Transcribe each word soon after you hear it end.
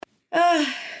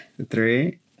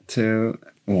3, 2,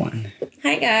 1.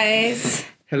 Hi, guys.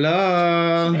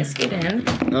 Hello. Let's get in.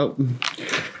 Oh.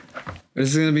 This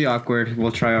is going to be awkward.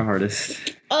 We'll try our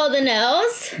hardest. Oh, the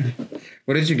nails?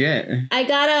 What did you get? I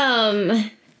got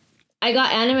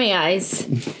anime eyes.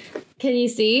 Can you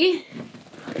see?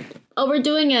 Oh,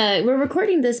 we're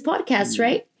recording this podcast,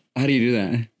 right? How do you do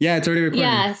that? Yeah, it's already recording.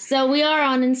 Yeah, so we are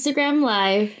on Instagram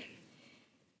Live.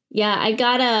 Yeah, I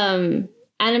got anime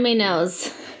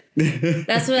nails.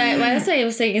 That's why it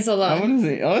was taking so long. I want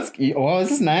to see.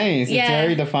 This is nice. Yeah. It's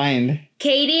very defined.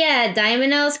 Katie at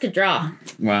Diamond Nails could draw.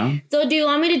 Wow. So do you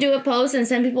want me to do a post and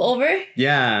send people over?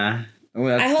 Yeah. Oh,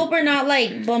 I hope we're not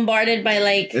bombarded by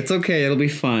It's okay. It'll be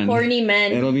fun. horny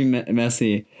men. It'll be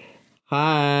messy.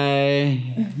 Hi.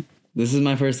 This is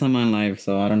my first time on live,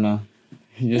 so I don't know.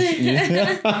 You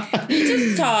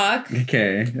just talk.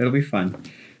 Okay. It'll be fun.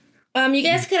 You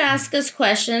guys could ask us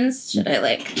questions.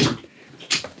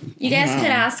 You guys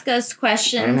could ask us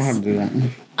questions. I don't know how to do that.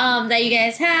 That you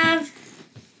guys have.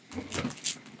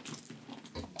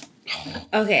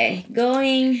 Okay,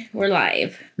 we're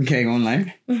live. Okay, going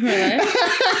live.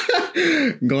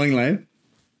 Going live.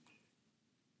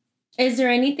 Is there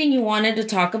anything you wanted to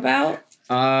talk about?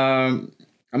 I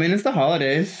mean, it's the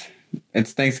holidays.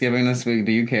 It's Thanksgiving this week.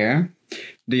 Do you care?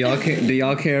 Do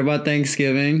y'all care about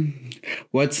Thanksgiving?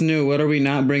 What's new? What are we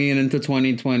not bringing into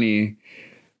 2020?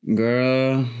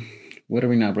 Girl, what are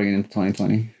we not bringing into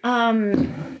 2020?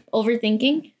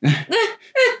 Overthinking.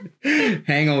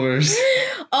 Hangovers.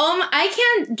 I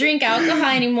can't drink alcohol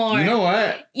anymore. You know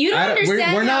what? You don't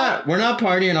understand. We're not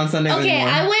partying on Sundays anymore. Okay,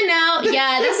 I went out.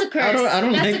 Yeah, that's a curse. I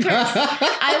don't that's like a curse.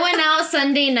 that. I went out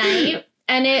Sunday night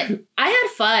and I had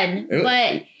fun.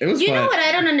 But it was you fun. know what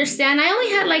I don't understand? I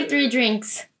only had 3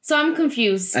 drinks. So I'm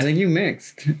confused. I think you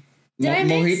mixed. Did I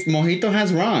mix? Mojito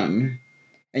has rum.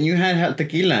 And you had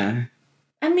tequila.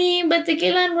 I mean, but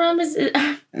tequila and rum is...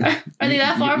 Are they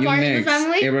that far apart in the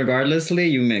family?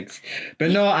 Irregardlessly, you mix.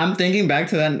 But no, I'm thinking back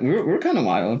to that. We're kind of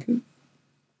wild.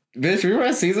 Bitch, we were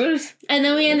at Caesars. And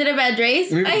then we ended up at Dre's.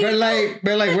 We're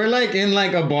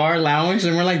in a bar lounge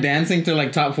and we're dancing to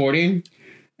top 40.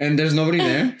 And there's nobody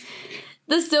there.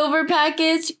 The silver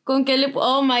package.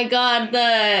 Oh my God.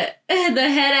 The head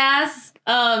ass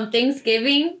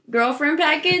Thanksgiving girlfriend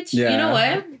package. Yeah. You know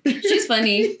what? She's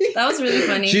funny. That was really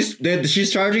funny.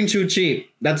 She's charging too cheap.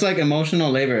 That's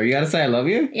emotional labor. You gotta say I love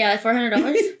you? Yeah,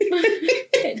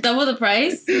 $400. Double the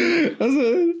price. You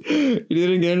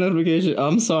didn't get a notification.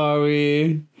 I'm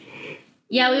sorry.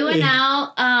 Yeah, we went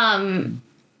out.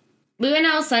 We went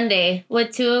out Sunday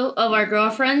with 2 of our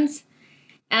girlfriends.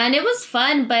 And it was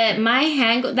fun, but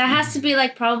that has to be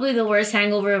probably the worst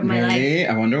hangover of my life.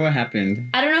 I wonder what happened.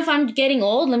 I don't know if I'm getting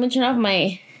old. Let me turn off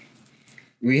my...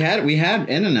 We had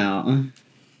In-N-Out.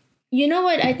 You know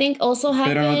what I think also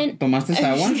happened? Pero tomaste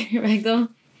that one?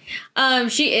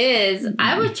 She is.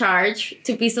 I would charge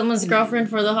to be someone's girlfriend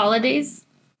for the holidays.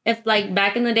 If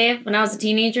back in the day when I was a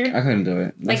teenager. I couldn't do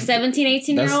it. 17,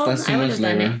 18-year-old, I would have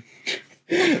done it.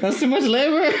 That's too much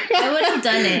labor. I would have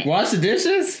done it. Wash the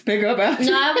dishes? Pick up after?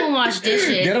 No, I won't wash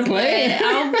dishes. Get a plate?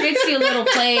 I'll fix you a little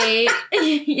plate.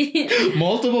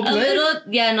 Multiple plates?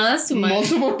 Yeah, no, that's too much.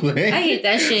 Multiple plates? I hate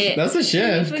that shit. That's a shift.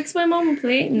 Can you fix my mom a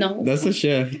plate? No. That's a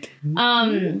shift.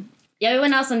 Yeah, we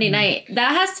went out Sunday night.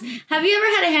 Have you ever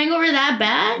had a hangover that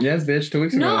bad? Yes, bitch, 2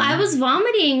 weeks ago. No, I was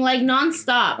vomiting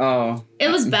nonstop. Oh. It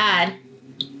was bad.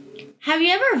 Have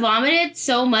you ever vomited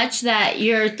so much that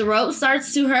your throat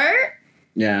starts to hurt?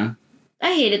 Yeah.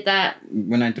 I hated that.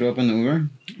 When I threw up in the Uber,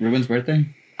 Ruben's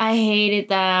birthday. I hated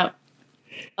that.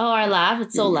 Oh, our laugh,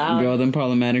 it's so loud. Girl, them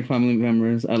problematic family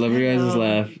members. I love your guys'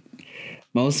 laugh.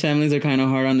 Most families are kind of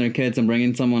hard on their kids and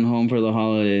bringing someone home for the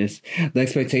holidays. The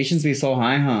expectations be so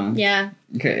high, huh? Yeah.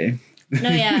 Okay. No,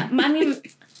 yeah. I mean,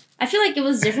 I feel like it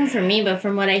was different for me, but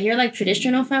from what I hear,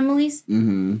 traditional families.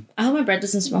 Mm-hmm. I hope my breath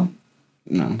doesn't smell.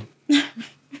 No.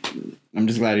 I'm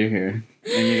just glad you're here.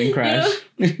 And you didn't crash.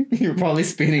 You're probably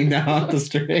speeding down the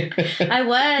street. I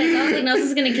was like, no, this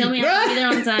is going to kill me. I have to be there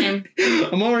on time.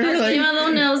 I'm over here getting my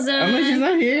little nails done. I'm like, she's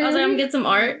not here. I was like, I'm going to get some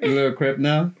art. A little crib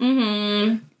now?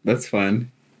 Mm-hmm. That's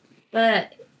fun.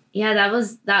 But, yeah, that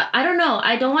was that. I don't know.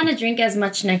 I don't want to drink as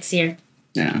much next year.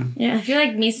 Yeah. Yeah, I feel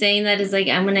like me saying that is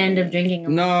I'm going to end up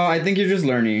drinking. No, I think you're just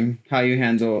learning how you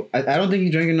handle... I don't think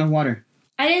you drink enough water.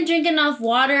 I didn't drink enough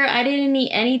water. I didn't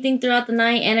eat anything throughout the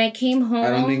night. And I came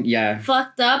home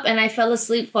fucked up and I fell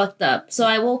asleep fucked up. So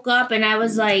I woke up and I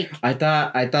was like... I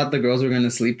thought the girls were going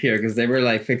to sleep here because they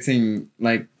were fixing...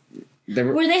 Were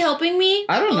they helping me?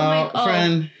 I don't know,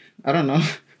 friend. I don't know.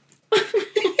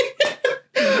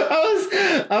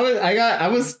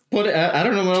 I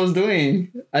don't know what I was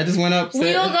doing. I just went up.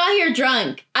 We all got here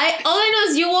drunk. All I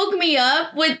know is you woke me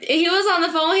up he was on the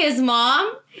phone with his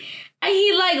mom. And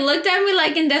he like looked at me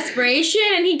like in desperation,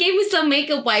 and he gave me some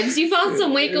makeup wipes. You found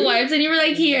some makeup wipes, and you were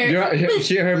like, "Here."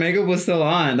 Her makeup was still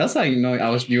on. That's how you know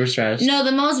you were trashed. No,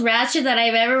 the most ratchet that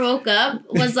I've ever woke up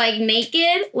was like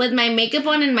naked with my makeup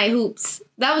on and my hoops.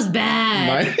 That was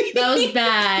bad. That was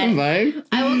bad.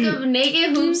 I woke up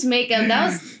naked, hoops, makeup.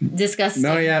 That was disgusting.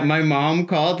 No, yeah, my mom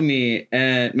called me,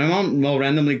 and my mom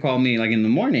randomly called me like in the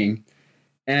morning.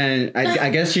 And I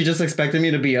guess she just expected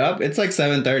me to be up. It's like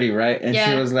 7:30, right? And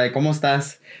she was like, ¿Cómo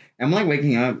estás? I'm like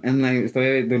waking up and like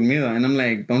estoy dormido. And I'm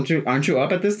like, aren't you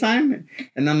up at this time?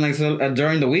 And I'm like, so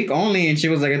during the week only. And she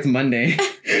was like, it's Monday.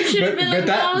 but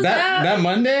that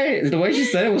Monday, the way she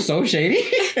said it was so shady.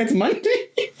 It's Monday.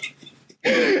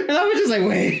 And I was just like,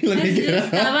 wait, let me get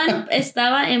up.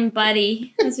 Estaba en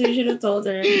party. That's what you should have told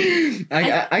her.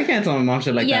 I can't tell my mom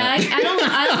shit like that. Yeah, I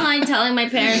don't like telling my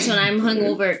parents when I'm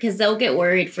hungover because they'll get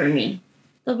worried for me.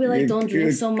 They'll be like, don't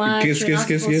drink so much. You're not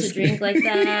supposed to drink like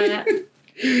that.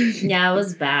 Yeah, it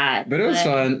was bad. But it was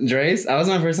fun. Dre's. I was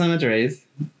my first time at Dre's.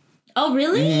 Oh,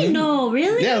 really? Mm-hmm. No,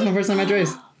 really? Yeah, it was my first time at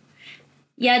Dre's.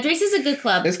 Yeah, Dre's is a good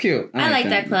club. It's cute. I like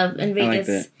that club in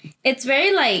Vegas. It's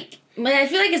very like... But I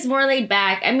feel like it's more laid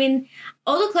back. I mean,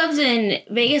 all the clubs in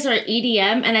Vegas are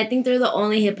EDM, and I think they're the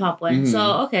only hip hop one. Mm-hmm.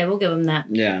 So okay, we'll give them that.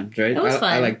 Yeah, Dre's. It was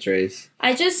fun. I like Dre's.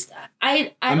 I'm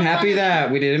happy that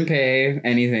we didn't pay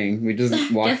anything. We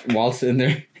just waltzed in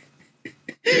there.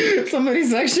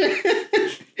 Somebody's section.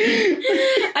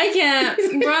 I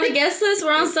can't. We're on a guest list.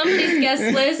 We're on somebody's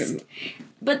guest list.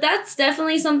 But that's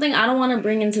definitely something I don't want to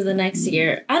bring into the next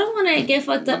year. I don't want to get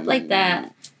fucked up like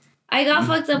that. I got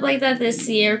fucked up like that this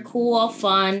year. Cool,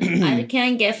 fun. I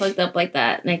can't get fucked up like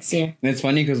that next year. And it's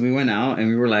funny because we went out and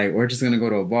we were like, we're just going to go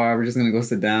to a bar. We're just going to go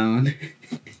sit down.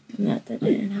 No, that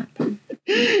didn't happen.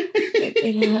 That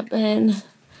didn't happen.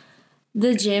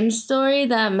 The gym story,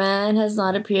 that man has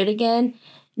not appeared again.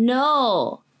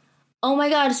 No. Oh my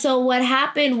God. So what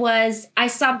happened was I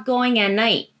stopped going at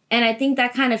night. And I think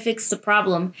that kind of fixed the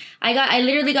problem. I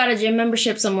literally got a gym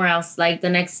membership somewhere else like the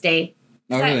next day.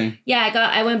 Oh, really?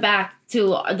 I went back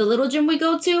to the little gym we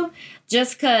go to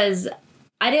just because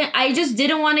I just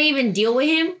didn't want to even deal with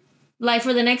him like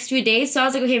for the next few days. So I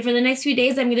was like, okay, for the next few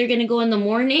days, I'm either going to go in the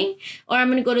morning or I'm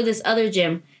going to go to this other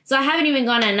gym. So I haven't even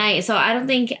gone at night. So I don't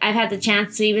think I've had the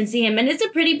chance to even see him. And it's a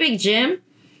pretty big gym,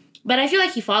 but I feel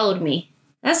like he followed me.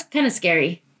 That's kind of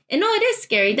scary. And no, it is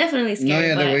scary. Definitely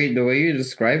scary. No, yeah, the way you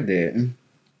described it.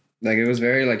 Like, it was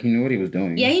very, like, he knew what he was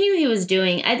doing. Yeah, he knew what he was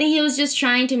doing. I think he was just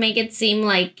trying to make it seem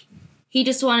like he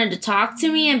just wanted to talk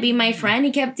to me and be my friend.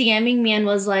 He kept DMing me and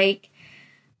was like,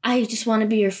 I just want to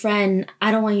be your friend.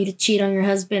 I don't want you to cheat on your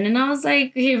husband. And I was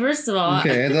like, okay, first of all.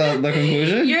 Okay, the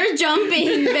conclusion? You're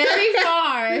jumping very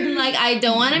far. Like, I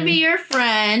don't want to be your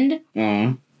friend.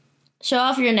 Show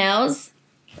off your nails.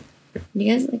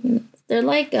 You guys like nails? They're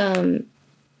like,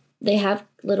 they have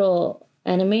little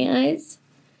anime eyes.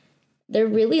 They're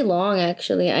really long,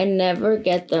 actually. I never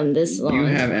get them this long. You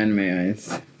have anime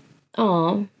eyes.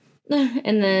 Aw.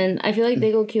 And then I feel like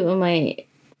they go cute with my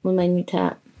new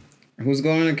tap. Who's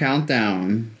going to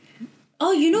Countdown?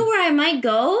 Oh, you know where I might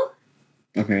go?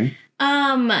 Okay.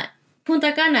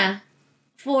 Punta Cana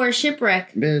for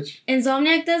Shipwreck. Bitch.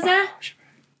 Insomniac does that?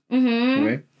 Mm-hmm.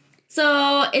 Okay. So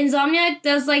Insomniac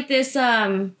does like this, I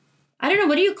don't know,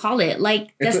 what do you call it?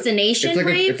 Like destination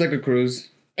rave? It's like a cruise.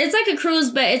 It's like a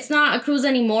cruise, but it's not a cruise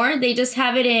anymore. They just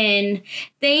have it in...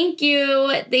 Thank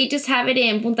you. They just have it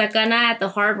in Punta Cana at the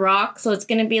Hard Rock. So it's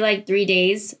going to be like 3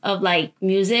 days of like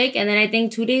music. And then I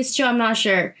think 2 days chill. I'm not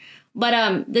sure.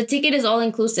 But the ticket is all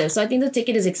inclusive. So I think the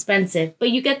ticket is expensive. But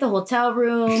you get the hotel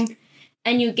room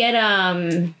and you get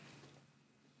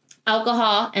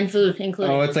alcohol and food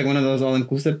included. Oh, it's like one of those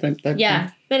all-inclusive type yeah.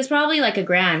 things? But it's probably like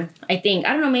 $1,000, I think.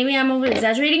 I don't know. Maybe I'm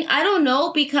over-exaggerating. I don't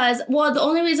know because... Well, the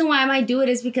only reason why I might do it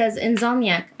is because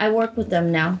Insomniac. I work with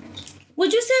them now.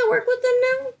 Would you say I work with them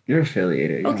now? You're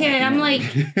affiliated. Okay, I'm like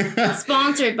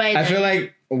sponsored by them. I feel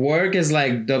like work is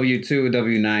like W2,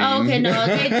 W9. Oh, okay, no.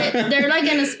 They're like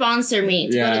going to sponsor me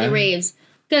to go to the raves.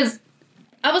 Because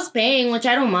I was paying, which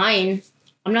I don't mind.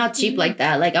 I'm not cheap like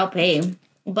that. Like, I'll pay.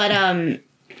 But,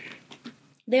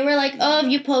 they were like, oh,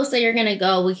 if you post that you're going to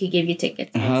go, we could give you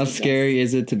tickets. How scary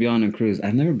is it to be on a cruise?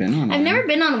 I've never been on one. I've never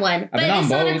been on one. But it's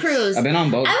not a cruise. I've been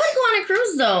on boats. I would go on a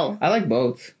cruise, though. I like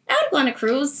boats. I would go on a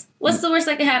cruise. What's the worst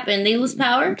that could happen? They lose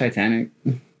power? Titanic.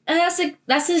 That's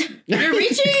you're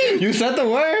reaching. You said the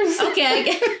worst. Okay, I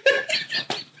guess.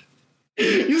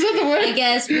 You said the worst. I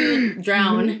guess we would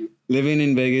drown. Living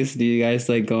in Vegas, do you guys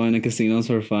like going to casinos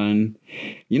for fun?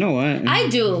 You know what? I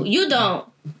do. You don't.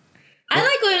 I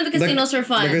like going to the casinos for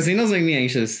fun. The casinos make me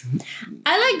anxious.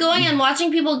 I like going and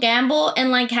watching people gamble and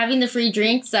like having the free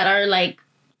drinks that are like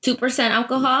 2%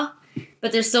 alcohol,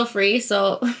 but they're still free.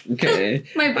 So okay,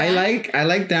 I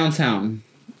like downtown.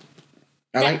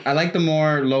 I like the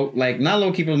more low, like not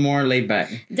low key, but more laid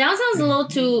back. Downtown's a little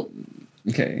too.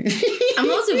 Okay. I'm a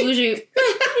little too bougie.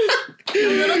 I'm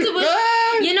a little too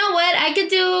bougie. You know what? I could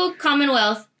do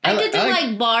Commonwealth. I could do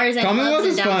like bars and Commonwealth clubs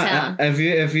in is downtown. fun.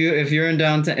 If you're in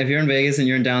downtown, if you're in Vegas and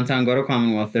you're in downtown, go to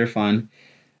Commonwealth. They're fun.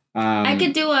 I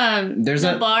could do there's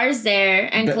the bars there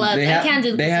and clubs. I can't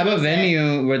do. They have a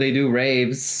venue where they do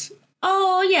raves.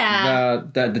 Oh yeah.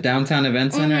 The downtown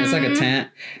event center. It's like a tent.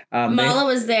 Mala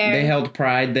was there. They held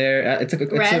Pride there.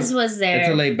 Rez was there. It's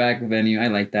a laid back venue. I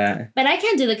like that. But I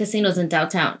can't do the casinos in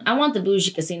downtown. I want the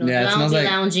bougie casinos. Yeah, it smells like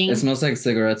lounging. It smells like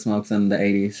cigarette smokes in the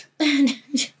 80s.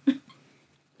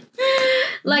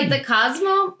 Like the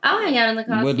Cosmo. I'll hang out in the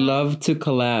Cosmo. Would love to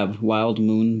collab. Wild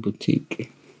Moon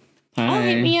Boutique. Hi. Oh,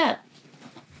 hit me up.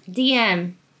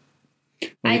 DM.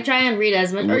 I try and read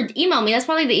as much. Or email me. That's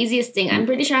probably the easiest thing. I'm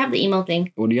pretty sure I have the email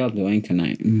thing. What are y'all doing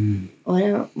tonight?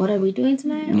 What are we doing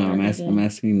tonight? No, I'm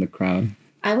asking the crowd.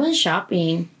 I went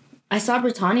shopping. I saw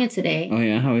Britannia today. Oh,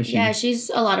 yeah? How is she? Yeah, she's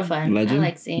a lot of fun. Legend? I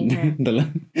like seeing her.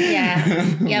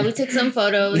 Yeah, we took some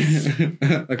photos.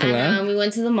 And we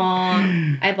went to the mall.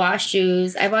 I bought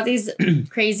shoes. I bought these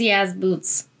crazy-ass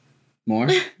boots. More?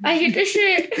 I hate this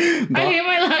shit. I hate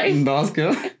my life. That's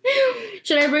good.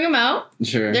 Should I bring them out?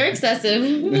 Sure. They're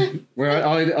excessive. Where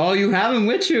all you have them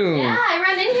with you? Yeah, I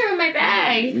ran in here with my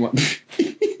bag. What?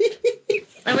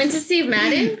 I went to Steve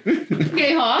Madden.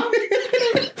 Okay, huh?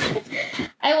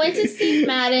 I went to Steve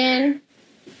Madden.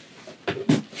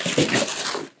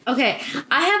 Okay,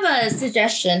 I have a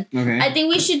suggestion. Okay. I think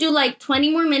we should do like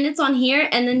 20 more minutes on here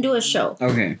and then do a show.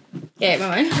 Okay. Okay,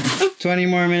 bye. 20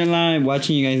 more minute live.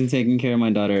 Watching you guys and taking care of my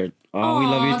daughter. Oh, we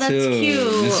love you that's too.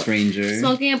 Cute. Miss Stranger.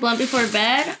 Smoking a blunt before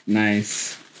bed.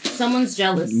 Nice. Someone's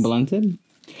jealous. Blunted?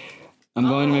 I'm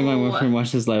going to make my boyfriend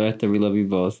watch this live after. We love you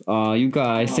both. Oh, you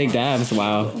guys. Take dabs.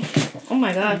 Wow. Oh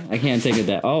my god. I can't take a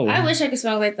dab. Oh. I wish I could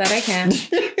smoke like that. I can't.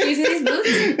 You see these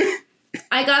boots?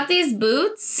 I got these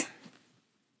boots.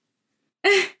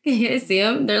 Can you guys see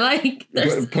them? They're like...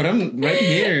 Put them right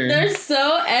here. They're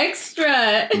so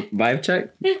extra. Vibe check?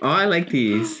 Oh, I like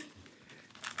these.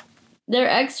 They're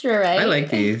extra, right? I like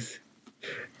these.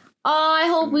 Oh, I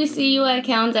hope we see you at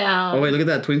Countdown. Oh, wait, look at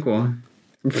that twinkle.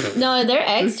 No, they're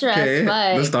extra as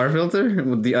fuck. The star filter?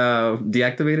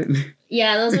 Deactivate it?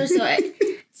 Yeah, those are so...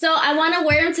 So, I want to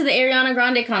wear them to the Ariana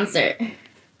Grande concert.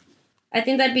 I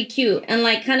think that'd be cute. And,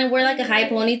 like, kind of wear, like, a high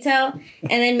ponytail. And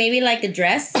then maybe, like, a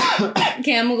dress.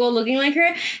 Okay, I'm gonna go looking like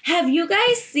her. Have you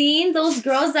guys seen those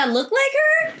girls that look like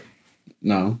her?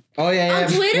 No. Oh, yeah.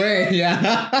 On Twitter? Wait, yeah.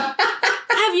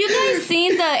 Have you guys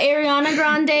seen the Ariana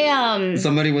Grande,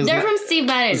 Somebody was... They're from Steve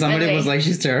Madden. Somebody was like,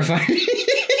 she's terrified.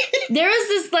 There was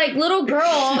this, like, little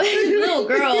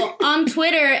girl on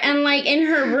Twitter. And, like, in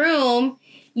her room...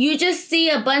 You just see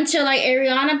a bunch of, like,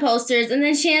 Ariana posters, and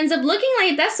then she ends up looking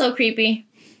like... That's so creepy.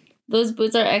 Those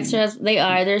boots are extra. They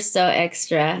are. They're so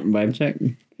extra. Vibe check?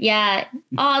 Yeah.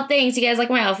 Oh, thanks. You guys like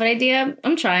my outfit idea?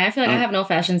 I'm trying. I feel like I have no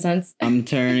fashion sense. I'm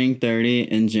turning 30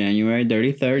 in January.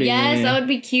 30. Yes, that would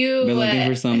be cute. Been looking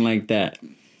for something like that.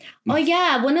 Oh,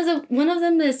 yeah. One of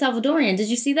them is Salvadorian. Did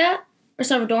you see that? Or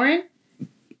Salvadoran?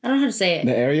 I don't know how to say it.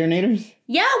 The Arianators?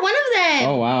 Yeah, one of them.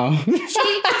 Oh, wow.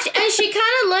 she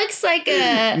kind of looks like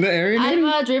a... The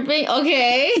Arianator? I'm dripping.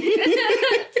 Okay.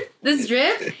 This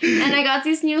drip. And I got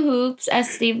these new hoops at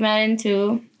Steve Madden,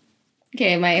 too.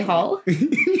 Okay, my haul.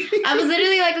 I was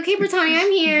literally like, okay, Britannia,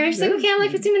 I'm here. She's like, okay, I'm like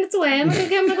 15 minutes away. I'm like,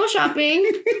 okay, I'm going to go shopping.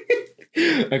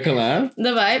 A collab? The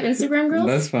Vibe, Instagram girls.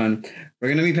 That's fun. We're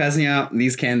going to be passing out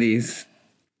these candies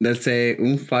that say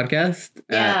Oomf Podcast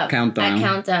at Countdown. At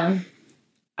Countdown.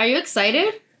 Are you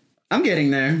excited? I'm getting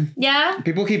there. Yeah?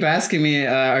 People keep asking me,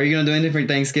 are you going to do anything for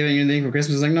Thanksgiving? You're doing for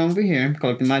Christmas? Like, no, I'll be here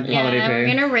collecting my holiday pay. Yeah, we're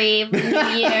going to rave New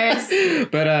Year's.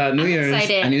 But New Year's,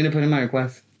 excited. I need to put in my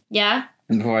request. Yeah?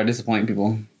 And before I disappoint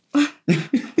people.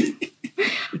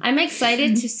 I'm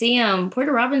excited to see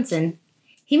Porter Robinson.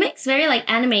 He makes very, like,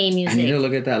 anime music. I need to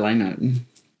look at that lineup.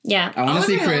 Yeah. I want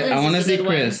to see Chris. I want to see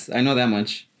Chris. I know that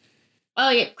much. Oh,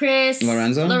 yeah. Chris.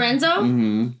 Lorenzo?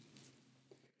 Mm-hmm.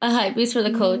 A hype beast for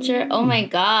the culture. Oh my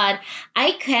god.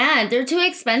 I can't. They're too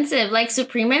expensive. Like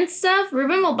Supreme and stuff.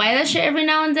 Ruben will buy that shit every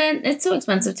now and then. It's too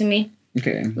expensive to me.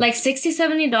 Okay. Like $60,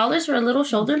 $70 for a little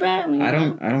shoulder bag. I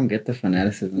don't get the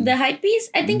fanaticism. The hype beast,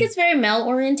 I think it's very male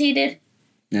orientated.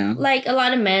 Yeah. Like a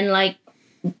lot of men like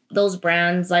those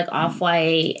brands like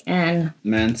Off-White and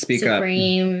Man, speak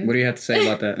Supreme. up. What do you have to say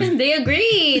about that? They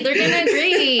agree. They're gonna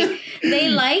agree. They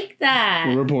like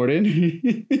that.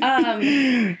 Reported.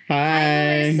 Hi,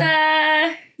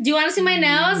 Melissa. Do you want to see my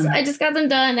nails? I just got them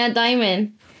done at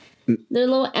Diamond. They're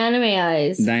little anime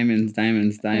eyes. Diamonds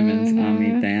on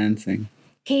me dancing.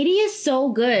 Katie is so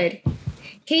good.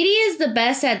 Katie is the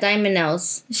best at diamond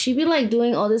nails. She be like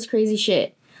doing all this crazy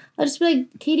shit. I'll just be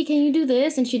like, Katie, can you do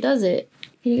this? And she does it.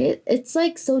 It's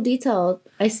like so detailed.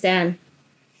 I stand.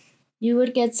 You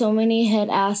would get so many head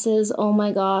asses. Oh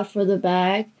my God, for the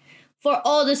bag. For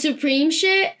all the Supreme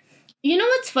shit. You know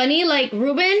what's funny? Like,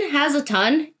 Ruben has a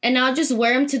ton, and I'll just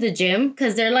wear them to the gym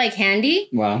because they're, like, handy.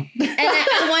 Wow. And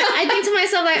I think to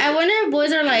myself, like, I wonder if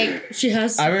boys are like, she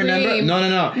has Supreme. I remember.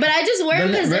 No. But I just wear them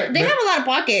because they have a lot of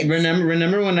pockets.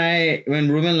 Remember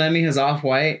when Ruben lent me his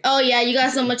Off-White? Oh, yeah, you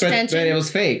got so much attention. But it was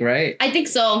fake, right? I think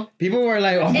so. People were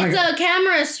like, oh my God. It's a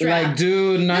camera strap. Like,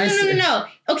 dude, nice. No.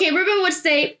 Okay, Ruben would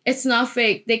say, it's not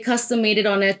fake. They custom made it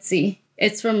on Etsy.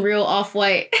 It's from real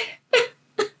Off-White.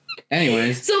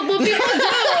 Anyways. So what people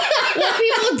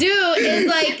do is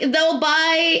like they'll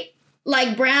buy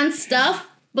like brand stuff,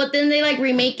 but then they like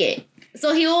remake it.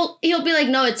 So he'll be like,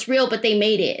 no, it's real, but they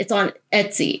made it. It's on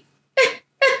Etsy.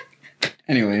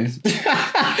 Anyways. They do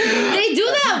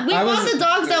that. We bought the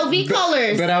dogs LV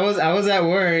colors. But I was at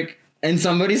work and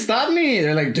somebody stopped me.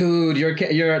 They're like, dude,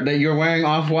 you're wearing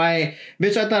Off-White.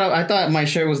 Bitch, I thought my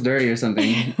shirt was dirty or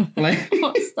something. Like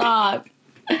Oh, stop.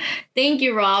 Thank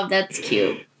you, Rob. That's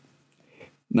cute.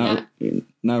 Not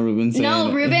Ruben saying No,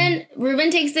 that.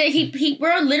 Ruben takes it.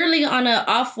 We're literally on a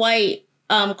Off-White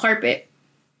carpet.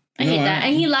 I hate that.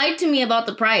 And he lied to me about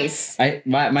the price. He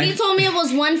told me it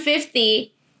was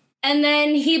 $150, and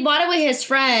then he bought it with his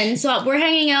friend. So we're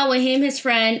hanging out with him, his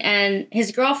friend, and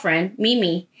his girlfriend,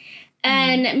 Mimi.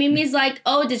 And Mimi's like,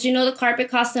 "Oh, did you know the carpet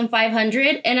cost him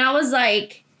 $500?" And I was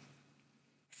like,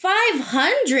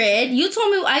 $500? You told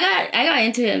me. I got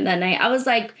into him that night. I was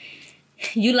like,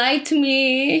 you lied to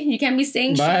me. You can't be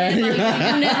saying shit. Like, you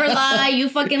never lie. You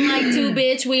fucking lie too,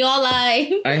 bitch. We all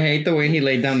lie. I hate the way he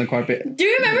laid down the carpet. Do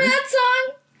you remember that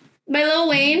song? By Lil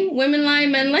Wayne? Women lie,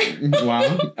 men lie.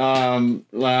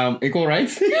 Wow. Equal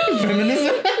rights?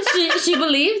 Feminism? She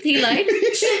believed he lied.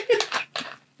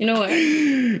 You know what?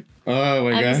 Oh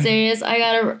my God. I'm serious. I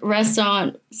got a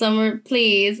restaurant. Summer,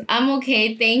 please. I'm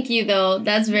okay. Thank you, though.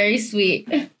 That's very sweet.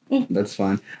 That's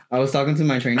fine. I was talking to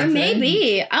my trainer today.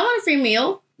 Maybe. I want a free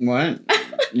meal. What?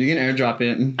 You can airdrop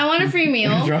it. I want a free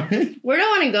meal. Airdrop it? Where do I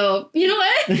want to go? You know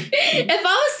what? If I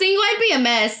was single, I'd be a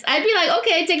mess. I'd be like,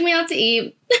 okay, take me out to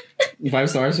eat. 5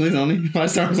 stars, please, only. 5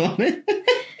 stars only.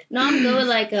 No, I'm good with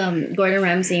like Gordon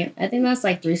Ramsay. I think that's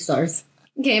like 3 stars.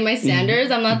 Okay, my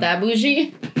standards. I'm not that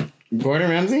bougie. Gordon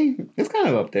Ramsay? It's kind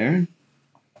of up there.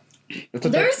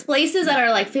 There's places that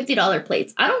are like $50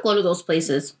 plates. I don't go to those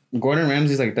places. Gordon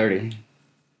Ramsay's like 30.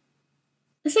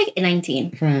 It's like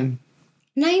 19. Friend.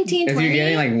 19, if 20. you're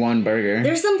getting like one burger.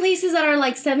 There's some places that are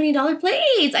like $70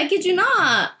 plates. I kid you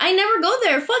not. I never go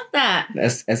there. Fuck that.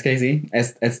 SKC?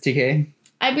 STK?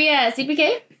 I'd be at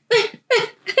CPK.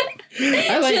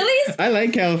 Chili's? I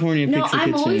like California Pizza Kitchen. No,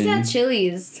 I'm always at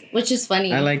Chili's, which is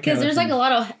funny. I like because there's like a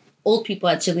lot of old people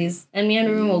at Chili's, and me and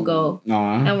Ruben will go.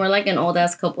 Aww. And we're like an old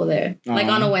ass couple there. Aww. Like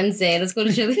on a Wednesday, let's go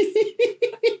to Chili's.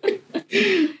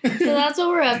 So that's what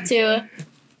we're up to.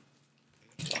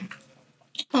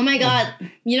 Oh my God.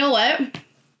 You know what?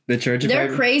 The church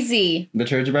They're crazy. The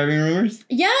church bribing rumors?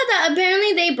 Yeah, that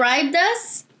apparently they bribed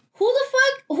us. Who the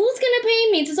fuck? Who's gonna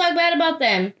pay me to talk bad about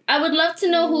them? I would love to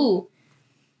know who.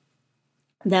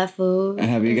 That food.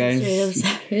 Have you guys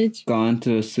gone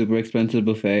to a super expensive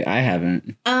buffet? I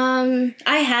haven't. I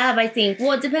have, I think.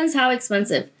 Well, it depends how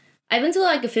expensive. I've been to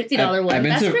like a $50 one.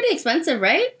 That's pretty expensive,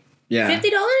 right? Yeah.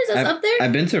 $50? That's up there?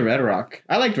 I've been to Red Rock.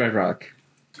 I liked Red Rock.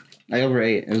 I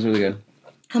overate. It was really good.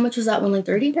 How much was that one? Like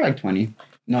 30? Probably like 20.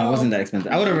 No, it wasn't that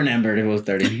expensive. I would have remembered if it was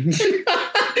 30.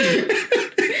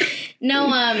 No,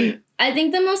 I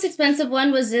think the most expensive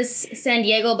one was this San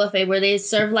Diego buffet where they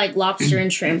serve like lobster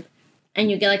and shrimp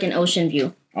and you get like an ocean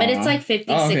view. But it's like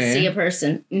 50, 60 a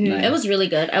person. Mm-hmm. Nice. It was really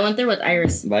good. I went there with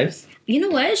Iris. Vibes? You know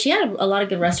what? She had a lot of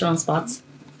good restaurant spots.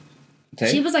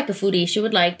 She was like a foodie. She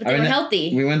would like, but they were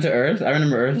healthy. We went to Earth. I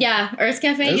remember Earth. Yeah, Earth's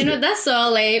Cafe. You know, that's so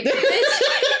LA.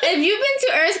 If you've been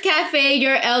to Earth's Cafe,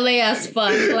 you're LA as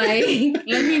fuck. Like,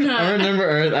 let me know. I remember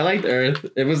Earth. I liked Earth.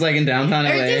 It was like in downtown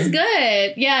LA. Earth is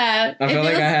good. Yeah. I feel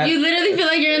like I had. You literally feel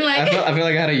like you're in like. I feel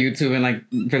like I had a YouTube and like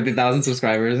 50,000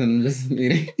 subscribers and just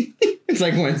eating. It's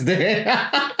like Wednesday.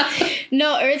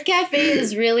 No, Earth Cafe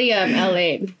is really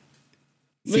LA.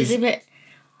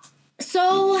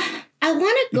 So I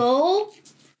want to go.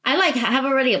 I like have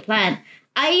already a plan.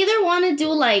 I either want to do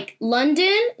like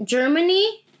London,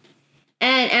 Germany,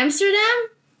 and Amsterdam,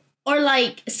 or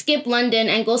like skip London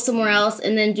and go somewhere else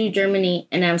and then do Germany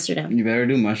and Amsterdam. You better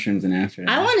do mushrooms in Amsterdam.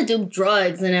 I want to do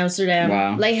drugs in Amsterdam.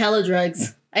 Wow. Like hella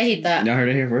drugs. I hate that. Y'all heard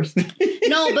it here first?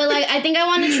 No, but like I think I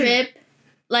want to trip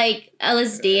like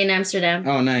LSD in Amsterdam.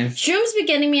 Oh, nice. Shrooms be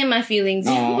getting me in my feelings.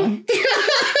 Aw.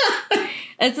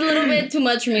 It's a little bit too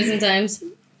much for me sometimes.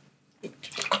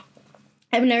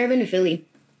 I've never been to Philly.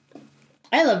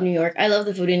 I love New York. I love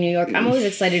the food in New York. I'm always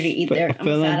excited to eat there. I'm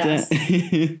a fat ass.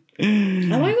 I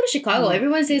want to go to Chicago.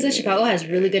 Everyone says that Chicago has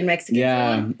really good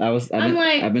Mexican food.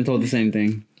 I've been told the same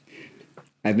thing.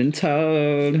 I've been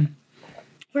told.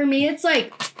 For me, it's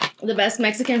like the best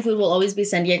Mexican food will always be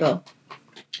San Diego.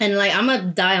 And like, I'm going to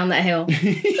die on that hill.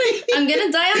 I'm going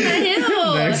to die on that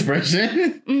hill. That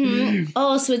expression. Mm-hmm.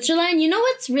 Oh, Switzerland. You know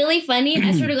what's really funny?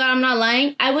 I swear to God, I'm not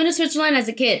lying. I went to Switzerland as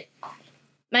a kid.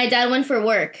 My dad went for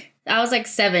work. I was like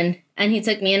 7 and he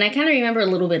took me and I kind of remember a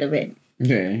little bit of it.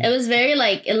 Okay. It was very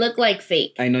like, it looked like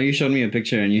fake. I know you showed me a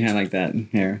picture and you had like that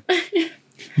hair.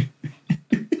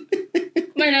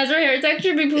 My natural hair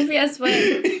texture be poofy as fuck.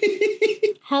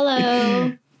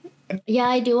 Hello. Yeah,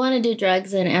 I do want to do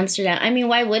drugs in Amsterdam. I mean,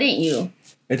 why wouldn't you?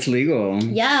 It's legal.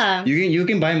 Yeah. You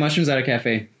can buy mushrooms at a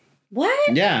cafe.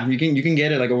 What? Yeah, you can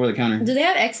get it like over the counter. Do they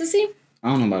have ecstasy? I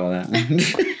don't know about all that.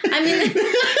 I mean...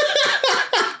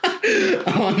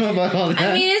 I don't know about all that.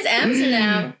 I mean, it's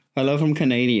Amsterdam. Hello from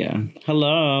Canada.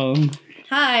 Hello.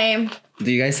 Hi.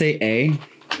 Do you guys say A?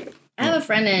 I have a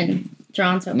friend in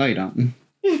Toronto. No, you don't.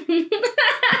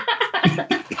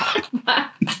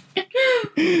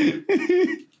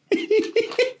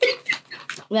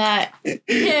 That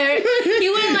hair.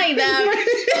 You went like that.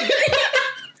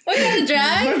 What kind of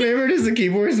drag? My favorite is the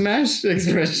keyboard smash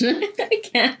expression. I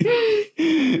can't.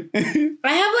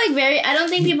 I have like I don't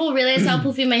think people realize how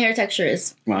poofy my hair texture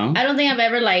is. Wow. I don't think I've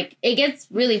ever it gets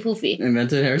really poofy.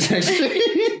 Invented hair texture.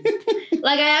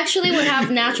 Like I actually would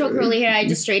have natural curly hair. I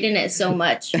just straighten it so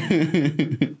much.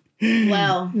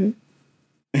 Wow.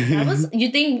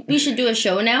 You think we should do a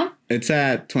show now? It's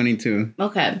at 22.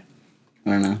 Okay. I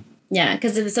don't know. Yeah,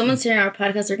 because if someone's hearing our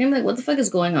podcast, they're going to be like, what the fuck is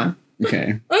going on?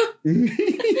 Okay.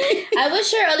 I would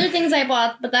share other things I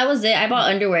bought, but that was it. I bought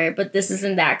underwear, but this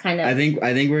isn't that kind of... I think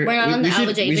we're not on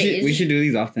the we should do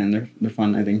these often. They're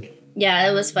fun, I think. Yeah,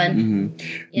 it was fun. Mm-hmm.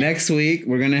 Yeah. Next week,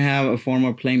 we're going to have a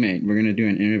former playmate. We're going to do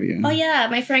an interview. Oh, yeah,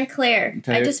 my friend Claire.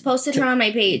 I just posted her on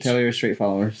my page. Tell your straight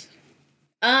followers.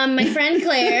 My friend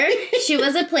Claire, she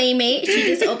was a playmate. She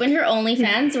just opened her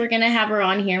OnlyFans. We're going to have her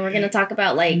on here. We're going to talk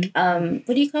about, like, what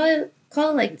do you call it?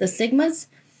 Like, the stigmas?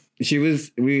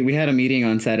 We had a meeting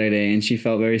on Saturday and she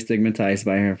felt very stigmatized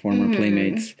by her former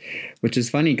playmates, which is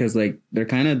funny because like they're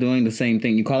kind of doing the same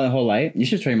thing. You call it whole light? You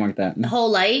should trademark that.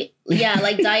 Whole light? Yeah,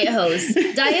 like diet hoes.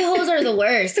 Diet hoes are the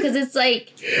worst because it's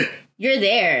like you're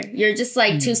there. You're just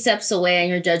like 2 steps away and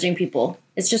you're judging people.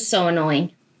 It's just so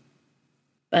annoying.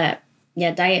 But yeah,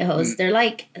 diet hoes. They're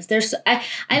I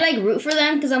like root for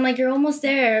them because I'm like, you're almost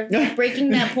there,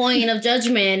 breaking that point of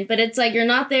judgment. But it's like, you're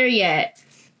not there yet.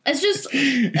 It's just,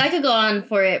 I could go on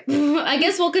for it. I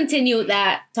guess we'll continue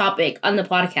that topic on the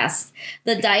podcast.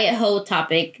 The diet hoe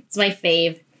topic. It's my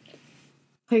fave.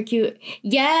 Her cute.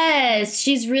 Yes,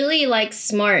 she's really like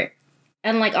smart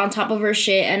and like on top of her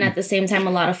shit and at the same time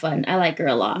a lot of fun. I like her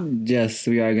a lot. Yes,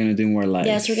 we are gonna do more lives.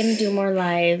 Yes, we're gonna do more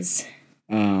lives.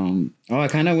 I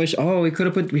kind of wish. Oh, we could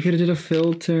have did a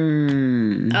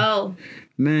filter. Oh,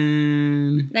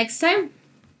 man. Next time,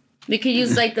 we could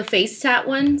use like the face tat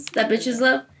ones that bitches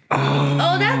love.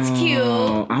 Oh, that's cute.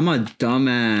 I'm a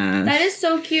dumbass. That is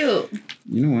so cute.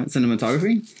 You know what?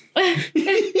 Cinematography?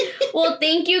 Well,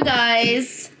 thank you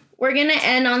guys. We're going to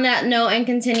end on that note and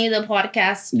continue the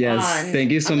podcast. Yes,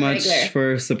 thank you so much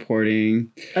for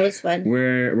supporting. It was fun.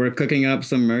 We're cooking up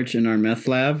some merch in our meth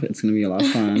lab. It's going to be a lot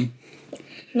of fun.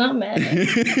 Not meth.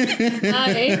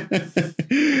 Bye.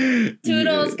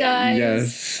 Toodles, guys.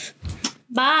 Yes.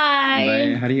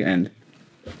 Bye. Bye. How do you end?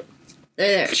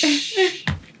 There.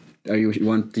 Do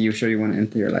you sure you want to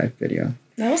enter your live video?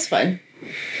 That was fun.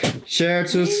 Share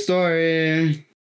to story.